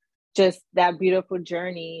 and just that beautiful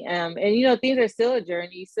journey. And, things are still a journey.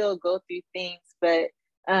 You still go through things, but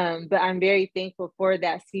I'm very thankful for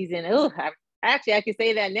that season. I can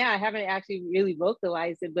say that now. I haven't actually really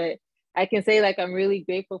vocalized it, but I can say, like, I'm really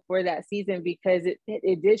grateful for that season, because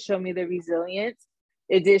it did show me the resilience.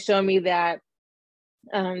 It did show me that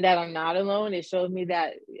I'm not alone. It showed me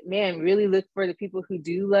that, man, really look for the people who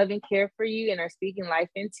do love and care for you and are speaking life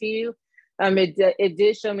into you. It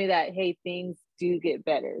did show me that, hey, things do get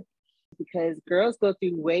better, because girls go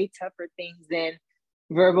through way tougher things than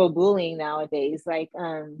verbal bullying nowadays. Like,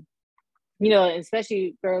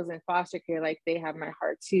 especially girls in foster care, like, they have my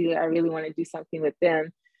heart too. I really want to do something with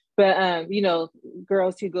them. But,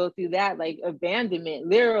 girls who go through that, like abandonment,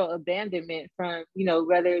 literal abandonment from,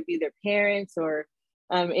 whether it be their parents or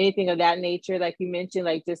anything of that nature, like you mentioned,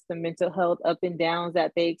 like just the mental health up and downs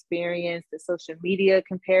that they experience, the social media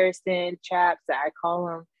comparison traps that I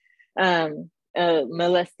call them,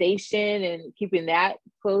 molestation, and keeping that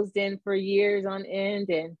closed in for years on end.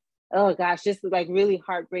 And oh gosh, just like really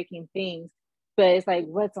heartbreaking things. but it's like,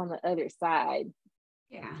 what's on the other side?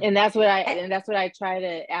 Yeah. And that's what I try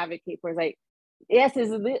to advocate for. It's like, yes,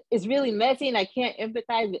 it's really messy and I can't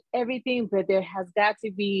empathize with everything, but there has got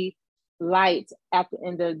to be light at the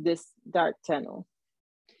end of this dark tunnel.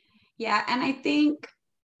 Yeah. And I think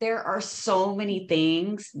there are so many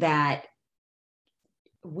things that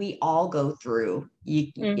we all go through.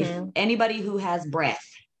 If anybody who has breath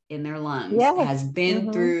in their lungs has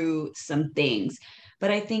been through some things,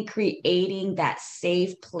 but I think creating that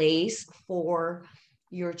safe place for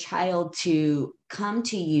your child to come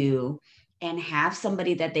to you and have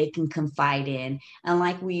somebody that they can confide in. And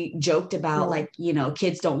like we joked about, like, you know,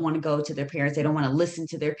 kids don't want to go to their parents. They don't want to listen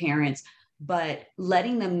to their parents, but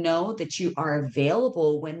letting them know that you are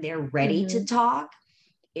available when they're ready to talk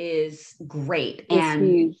is great. It's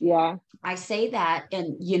huge. Yeah. I say that,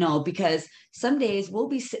 and you know, because some days we'll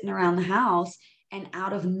be sitting around the house and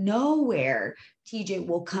out of nowhere, TJ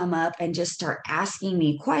will come up and just start asking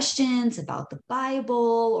me questions about the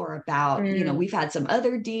Bible or about, you know, we've had some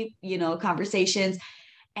other deep, you know, conversations.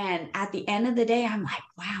 And at the end of the day, I'm like,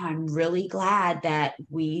 wow, I'm really glad that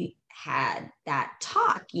we had that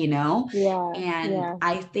talk, you know? Yeah. And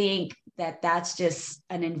I think that that's just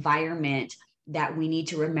an environment that we need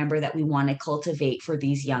to remember that we want to cultivate for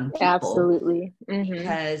these young people. Absolutely.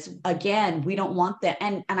 Because again, we don't want that.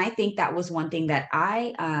 And I think that was one thing that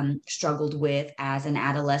I struggled with as an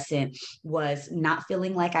adolescent, was not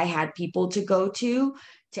feeling like I had people to go to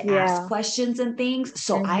ask questions and things.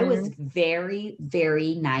 So I was very,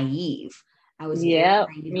 very naive. I was very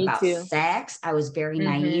naive about sex. I was very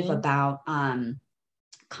naive about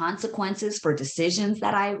consequences for decisions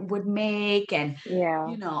that I would make. And,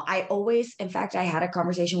 you know, I always, in fact, I had a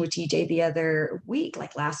conversation with TJ the other week,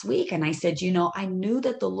 like last week. And I said, you know, I knew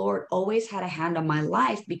that the Lord always had a hand on my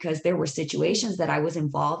life because there were situations that I was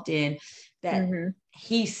involved in that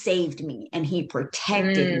he saved me and he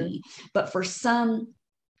protected me. But for some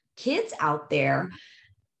kids out there,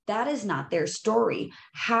 that is not their story.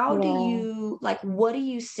 How do you, like, what do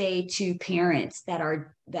you say to parents that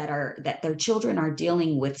their children are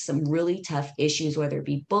dealing with some really tough issues, whether it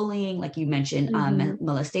be bullying, like you mentioned,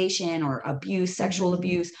 molestation or abuse, sexual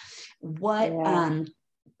abuse? What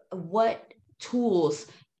tools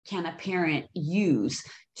can a parent use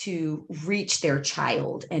to reach their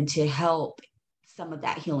child and to help some of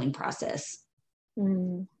that healing process?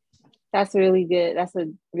 That's really good. That's a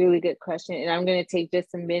really good question. And I'm going to take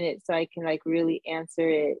just a minute so I can like really answer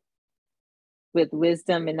it with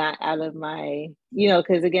wisdom and not out of my, you know,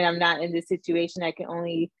 because again, I'm not in this situation. I can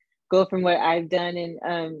only go from what I've done.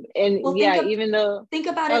 And even though think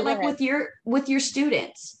about it, like with your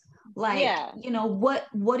students, like, you know,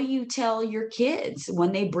 what do you tell your kids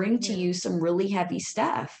when they bring to you some really heavy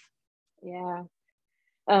stuff?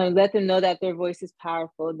 Let them know that their voice is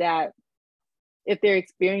powerful, that if they're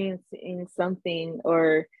experiencing something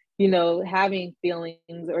or, you know, having feelings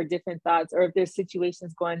or different thoughts, or if there's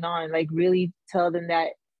situations going on, like really tell them that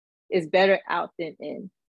it's better out than in,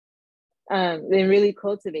 then really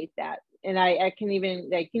cultivate that. And I can even,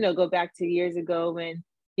 like, you know, go back to years ago when,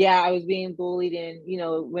 I was being bullied and, you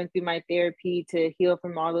know, went through my therapy to heal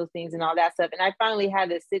from all those things and all that stuff. And I finally had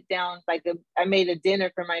to sit down, I made a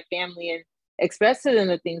dinner for my family and express to them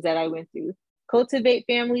the things that I went through. Cultivate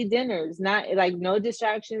family dinners, not like no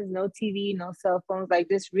distractions, no TV, no cell phones, like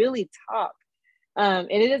just really talk. And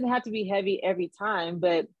it doesn't have to be heavy every time,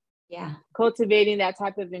 but cultivating that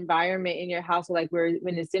type of environment in your household, like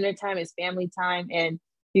when it's dinner time, it's family time, and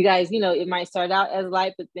you guys, you know, it might start out as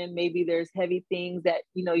light, but then maybe there's heavy things that,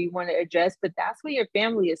 you know, you want to address, but that's what your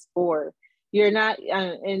family is for. You're not,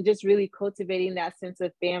 and just really cultivating that sense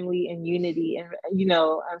of family and unity, and, you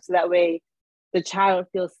know, so that way the child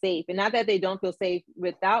feels safe. And not that they don't feel safe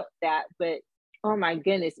without that, but oh my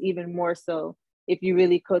goodness, even more so if you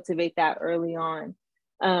really cultivate that early on.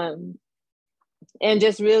 And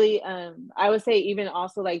just really, I would say even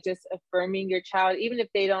also like just affirming your child, even if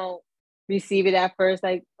they don't receive it at first,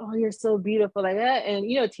 like, oh, you're so beautiful, like that. And,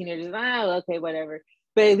 you know, teenagers, okay, whatever.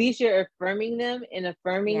 But at least you're affirming them and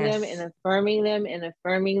affirming them and affirming them and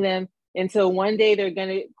affirming them. Until one day they're going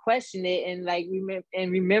to question it and like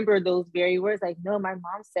remember those very words. Like, no, my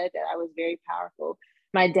mom said that I was very powerful.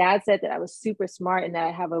 My dad said that I was super smart and that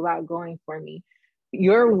I have a lot going for me.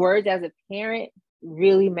 Your words as a parent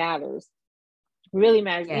really matters. Really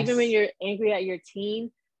matters. Even when you're angry at your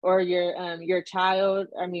teen or your child.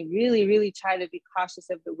 I mean, really, really try to be cautious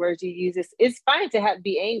of the words you use. It's fine to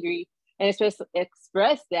be angry and express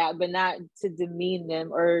that, but not to demean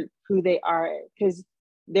them or who they are, because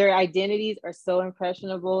their identities are so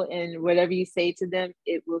impressionable, and whatever you say to them,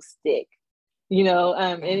 it will stick, you know,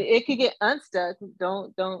 and it could get unstuck.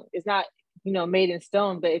 It's not made in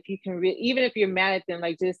stone. But if you can even if you're mad at them,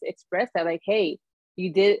 like, just express that, like, hey,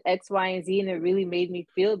 you did X, Y, and Z, and it really made me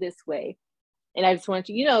feel this way. And I just want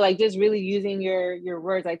you, like, just really using your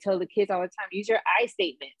words. I tell the kids all the time, use your I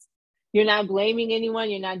statements. You're not blaming anyone.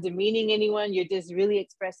 You're not demeaning anyone. You're just really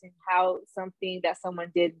expressing how something that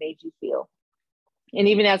someone did made you feel. And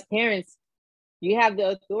even as parents, you have the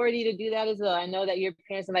authority to do that as well. I know that your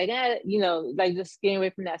parents are like, like, just getting away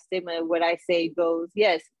from that stigma of what I say goes.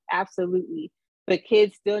 Yes, absolutely. But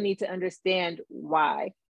kids still need to understand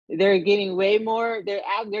why. They're getting way more, they're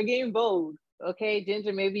getting bold. Okay,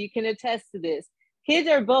 Ginger, maybe you can attest to this. Kids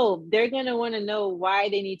are bold. They're going to want to know why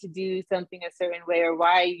they need to do something a certain way, or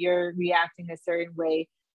why you're reacting a certain way,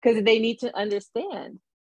 because they need to understand.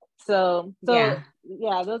 So yeah,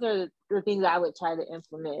 those are the things I would try to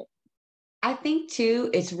implement. I think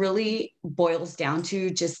too, it's really boils down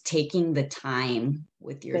to just taking the time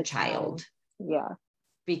with your child. Yeah.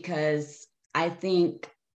 Because I think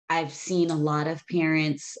I've seen a lot of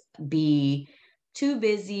parents be too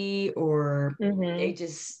busy, or they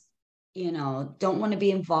just, don't want to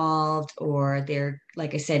be involved, or they're,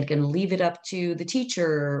 like I said, going to leave it up to the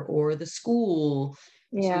teacher or the school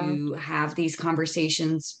to have these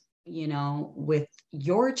conversations, with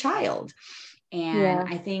your child. And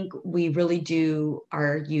I think we really do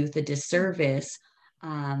our youth a disservice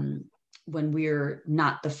when we're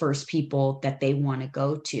not the first people that they want to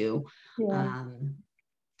go to.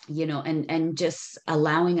 And just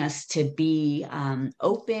allowing us to be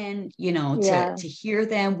open, to hear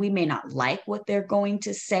them. We may not like what they're going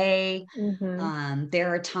to say. There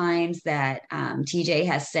are times that TJ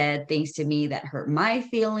has said things to me that hurt my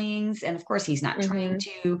feelings. And of course, he's not trying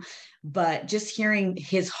to, but just hearing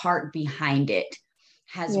his heart behind it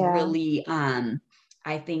has really,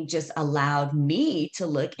 I think, just allowed me to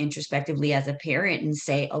look introspectively as a parent and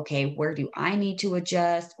say, okay, where do I need to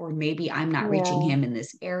adjust? Or maybe I'm not reaching him in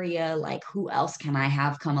this area. Like, who else can I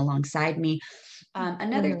have come alongside me?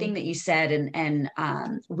 Another thing that you said, and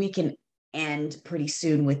we can end pretty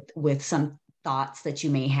soon with some thoughts that you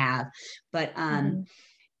may have, but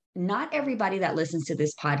not everybody that listens to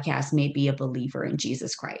this podcast may be a believer in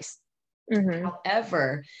Jesus Christ.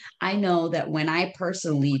 However, I know that when I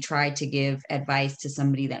personally try to give advice to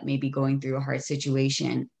somebody that may be going through a hard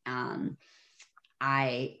situation,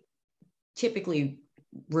 I typically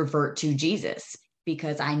revert to Jesus,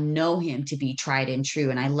 because I know him to be tried and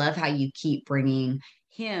true. And I love how you keep bringing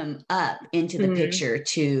him up into the picture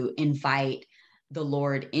to invite the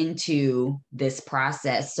Lord into this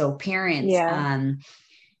process. So parents,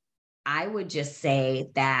 I would just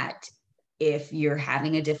say that if you're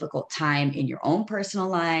having a difficult time in your own personal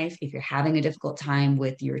life, if you're having a difficult time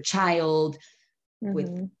with your child,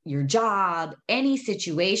 with your job, any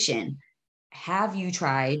situation, have you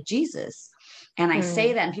tried Jesus? And I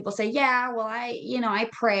say that, and people say, yeah, well, I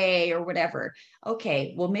pray or whatever.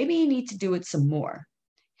 Okay, well, maybe you need to do it some more.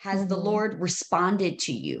 Has the Lord responded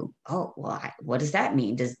to you? Oh, well, what does that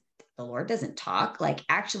mean? Does the Lord doesn't talk? Like,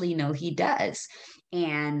 actually, no, he does.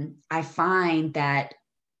 And I find that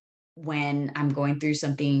when I'm going through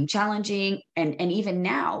something challenging, and even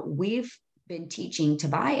now, we've been teaching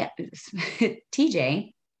Tobias,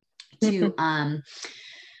 TJ, to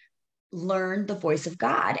learn the voice of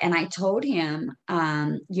God. And I told him,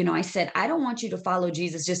 I said, I don't want you to follow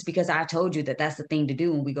Jesus just because I told you that that's the thing to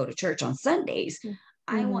do when we go to church on Sundays.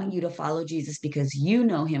 I want you to follow Jesus because you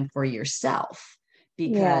know him for yourself.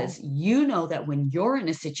 Because you know that when you're in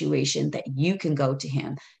a situation that you can go to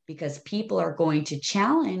him, because people are going to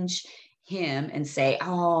challenge him and say,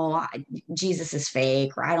 oh, Jesus is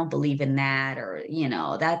fake, or I don't believe in that, or,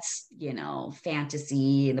 that's,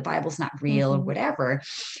 fantasy, and the Bible's not real, or whatever.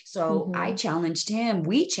 So I challenged him.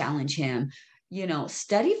 We challenge him,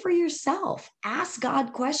 study for yourself, ask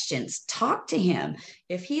God questions, talk to him.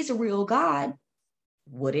 If he's a real God,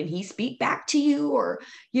 wouldn't he speak back to you? Or,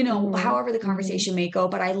 however the conversation may go.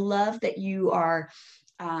 But I love that you are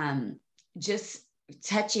just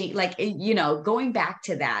touching, like, going back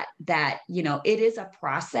to that, it is a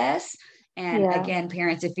process. And again,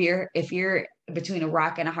 parents, if you're between a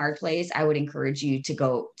rock and a hard place, I would encourage you to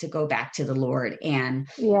go back to the Lord and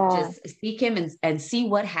just seek him and see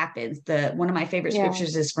what happens. One of my favorite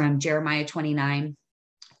scriptures is from Jeremiah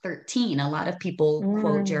 29:13. A lot of people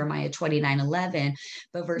quote Jeremiah 29:11,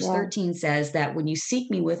 but verse 13 says that when you seek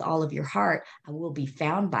me with all of your heart, I will be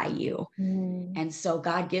found by you. And so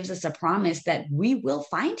God gives us a promise that we will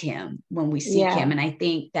find him when we seek him. And I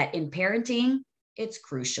think that in parenting, it's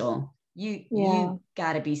crucial. You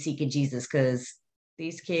got to be seeking Jesus, because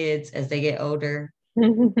these kids, as they get older,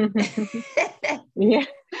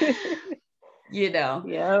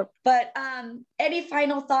 Yep. But any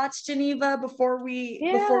final thoughts, Geneva, before we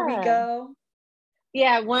go?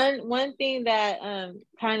 Yeah, one thing that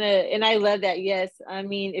kind of, and I love that. Yes, I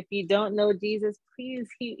mean, if you don't know Jesus, please,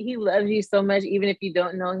 he loves you so much. Even if you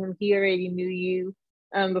don't know him, he already knew you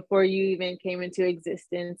before you even came into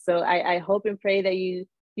existence. So I hope and pray that you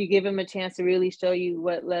give him a chance to really show you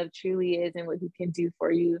what love truly is and what he can do for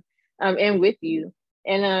you and with you.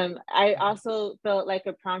 And I also felt like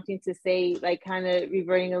a prompting to say, like, kind of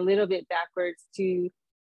reverting a little bit backwards to,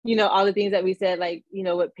 all the things that we said, like,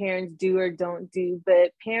 what parents do or don't do.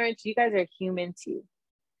 But parents, you guys are human too.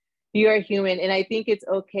 You are human. And I think it's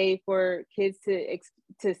okay for kids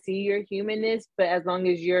to see your humanness, but as long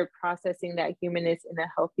as you're processing that humanness in a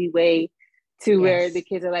healthy way to where the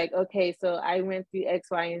kids are like, okay, so I went through X,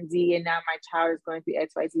 Y, and Z, and now my child is going through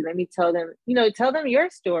X, Y, Z. Let me tell them, tell them your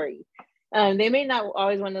story. They may not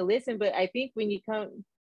always want to listen, but I think when you come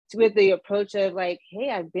with the approach of like, hey,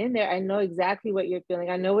 I've been there. I know exactly what you're feeling.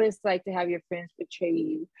 I know what it's like to have your friends betray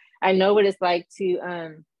you. I know what it's like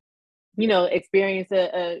to, experience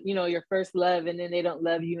your first love and then they don't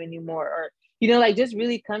love you anymore. Or, like just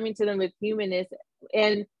really coming to them with humanness.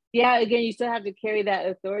 And yeah, again, you still have to carry that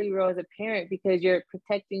authority role as a parent because you're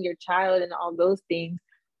protecting your child and all those things.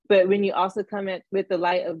 But when you also come with the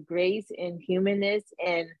light of grace and humanness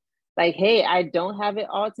and like, hey, I don't have it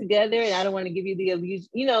all together and I don't want to give you the illusion,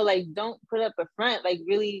 like don't put up a front, like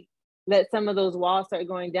really let some of those walls start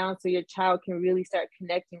going down so your child can really start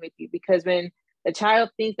connecting with you. Because when a child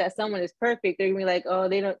thinks that someone is perfect, they're gonna be like, oh,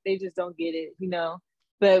 they just don't get it,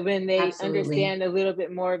 But when they understand a little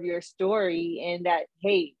bit more of your story and that,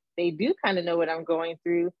 hey, they do kind of know what I'm going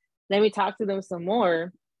through, let me talk to them some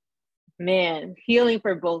more, man, healing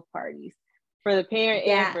for both parties, for the parent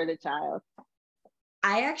and for the child.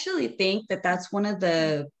 I actually think that that's one of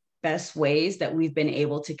the best ways that we've been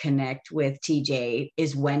able to connect with TJ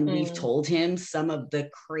is when we've told him some of the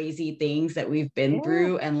crazy things that we've been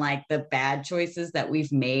through and like the bad choices that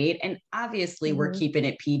we've made. And obviously we're keeping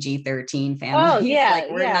it PG-13 family. Oh yeah. Like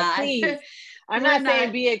we're not, please. I'm not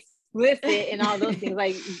saying be explicit and all those things.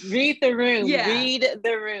 Like read the room,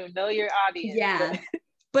 know your audience. Yeah.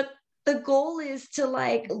 But the goal is to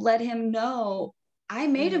like, let him know I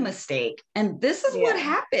made a mistake and this is what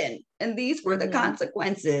happened. And these were the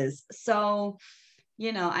consequences. So,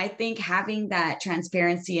 I think having that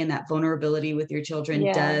transparency and that vulnerability with your children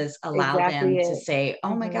does allow them to say,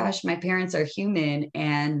 oh my gosh, my parents are human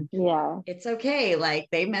and it's okay. Like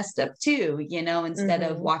they messed up too, instead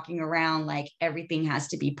of walking around like everything has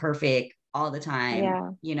to be perfect all the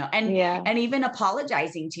time, and even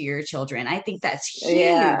apologizing to your children. I think that's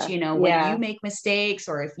huge, when you make mistakes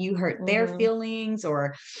or if you hurt their feelings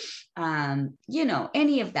or,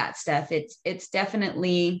 any of that stuff, it's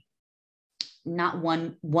definitely not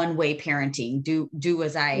one way parenting. Do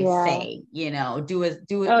as I say, do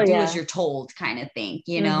as you're told kind of thing,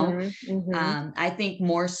 I think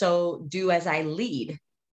more so do as I lead.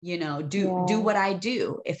 Do what I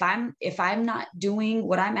do. If I'm not doing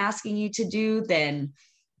what I'm asking you to do, then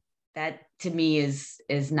that to me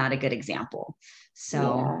is not a good example.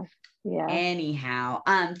 So anyhow,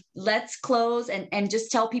 let's close and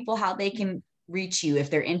just tell people how they can reach you if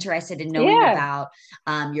they're interested in knowing about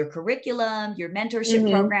your curriculum, your mentorship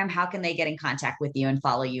program. How can they get in contact with you and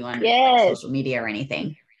follow you on social media or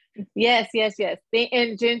anything? Yes.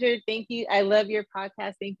 And Ginger, thank you. I love your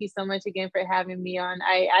podcast. Thank you so much again for having me on.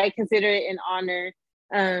 I consider it an honor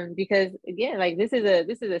because again, like this is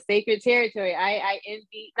a sacred territory. I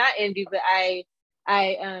not envy, but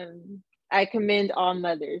I commend all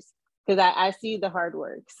mothers because I see the hard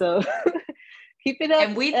work. So keep it up.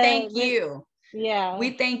 And we thank you. Yeah.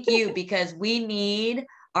 We thank you because we need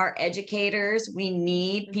our educators. We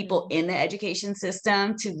need people in the education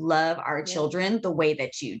system to love our children the way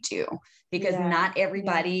that you do, because not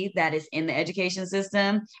everybody that is in the education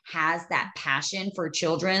system has that passion for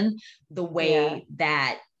children the way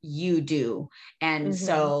that you do. And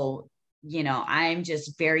so, I'm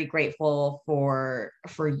just very grateful for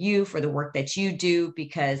you, for the work that you do,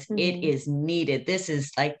 because it is needed. This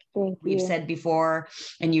is like we've said before,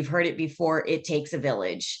 and you've heard it before, it takes a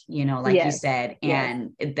village, like you said,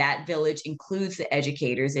 and that village includes the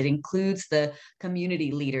educators. It includes the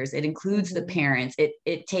community leaders. It includes the parents.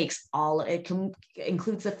 It takes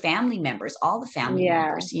includes the family members, all the family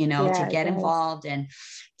members, to get involved and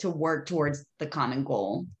to work towards the common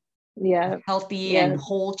goal. Healthy and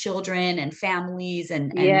whole children and families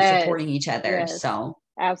and supporting each other. So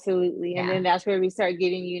absolutely. And then that's where we start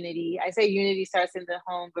getting unity. I say unity starts in the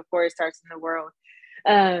home before it starts in the world.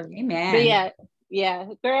 Amen.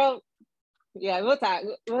 But girl, we'll talk.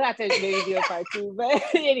 We'll have to maybe do a part 2. But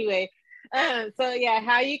anyway, So yeah,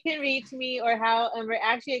 how you can reach me, or how we're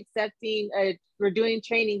actually accepting, we're doing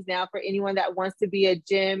trainings now for anyone that wants to be a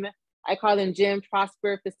gym. I call them Gym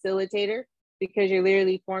Prosper Facilitator, because you're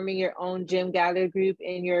literally forming your own gym gather group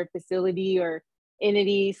in your facility or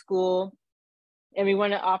entity, school. And we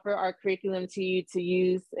want to offer our curriculum to you to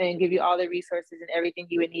use and give you all the resources and everything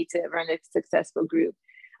you would need to run a successful group.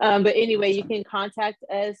 But anyway, you can contact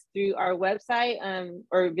us through our website,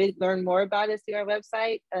 or learn more about us through our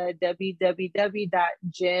website,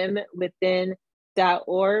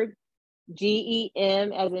 www.gymwithin.org,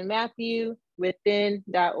 GEM as in Matthew,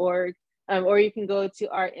 within.org. Or you can go to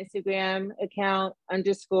our Instagram account,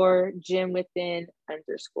 _gymwithin_.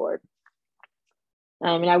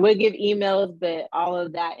 And I would give emails, but all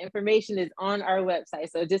of that information is on our website.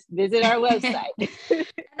 So just visit our website.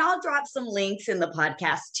 And I'll drop some links in the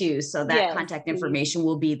podcast too. So that contact information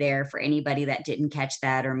will be there for anybody that didn't catch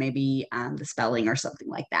that, or maybe the spelling or something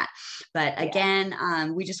like that. But again,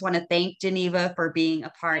 we just want to thank Geneva for being a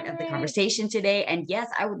part of the conversation today. And yes,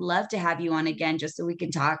 I would love to have you on again, just so we can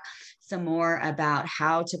talk some more about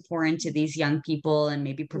how to pour into these young people and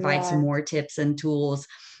maybe provide some more tips and tools.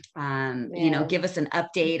 Give us an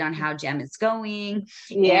update on how GEM is going.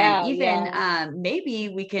 And even maybe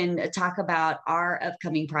we can talk about our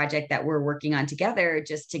upcoming project that we're working on together,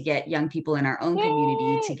 just to get young people in our own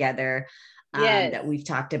community together, that we've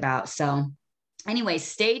talked about. So anyway,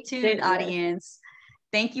 stay tuned, audience.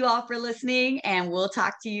 Thank you all for listening, and we'll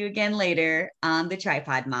talk to you again later on the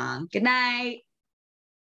Tripod Mom. Good night.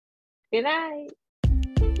 Good night.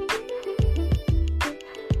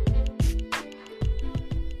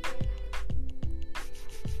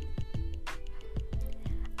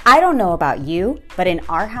 I don't know about you, but in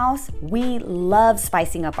our house, we love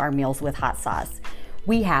spicing up our meals with hot sauce.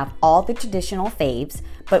 We have all the traditional faves,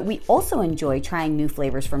 but we also enjoy trying new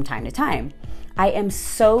flavors from time to time. I am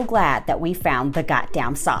so glad that we found the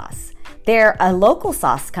Goddamn Sauce. They're a local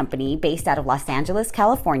sauce company based out of Los Angeles,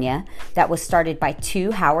 California, that was started by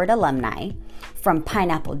 2 Howard alumni. From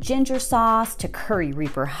pineapple ginger sauce to curry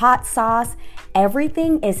reaper hot sauce,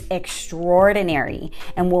 everything is extraordinary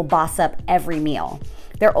and will boss up every meal.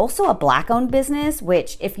 They're also a Black-owned business,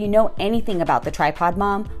 which, if you know anything about the Tripod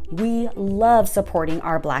Mom, we love supporting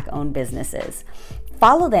our Black-owned businesses.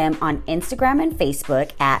 Follow them on Instagram and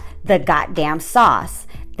Facebook at The Goddamn Sauce.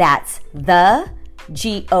 That's the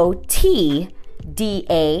GOTDAMN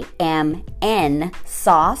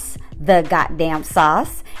sauce, The Goddamn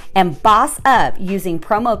Sauce, and boss up using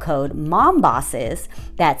promo code MOMBOSSES,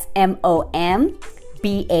 that's MOMBAUCES,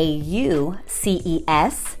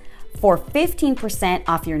 for 15%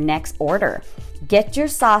 off your next order. Get your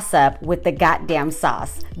sauce up with The Goddamn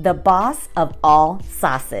Sauce, the boss of all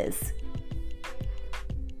sauces.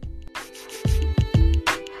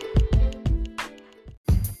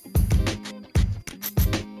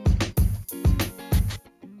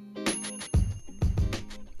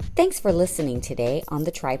 Thanks for listening today on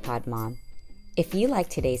The Tripod Mom. If you like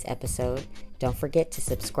today's episode, don't forget to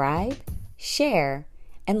subscribe, share,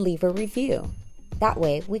 and leave a review. That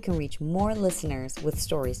way we can reach more listeners with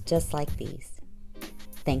stories just like these.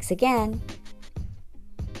 Thanks again.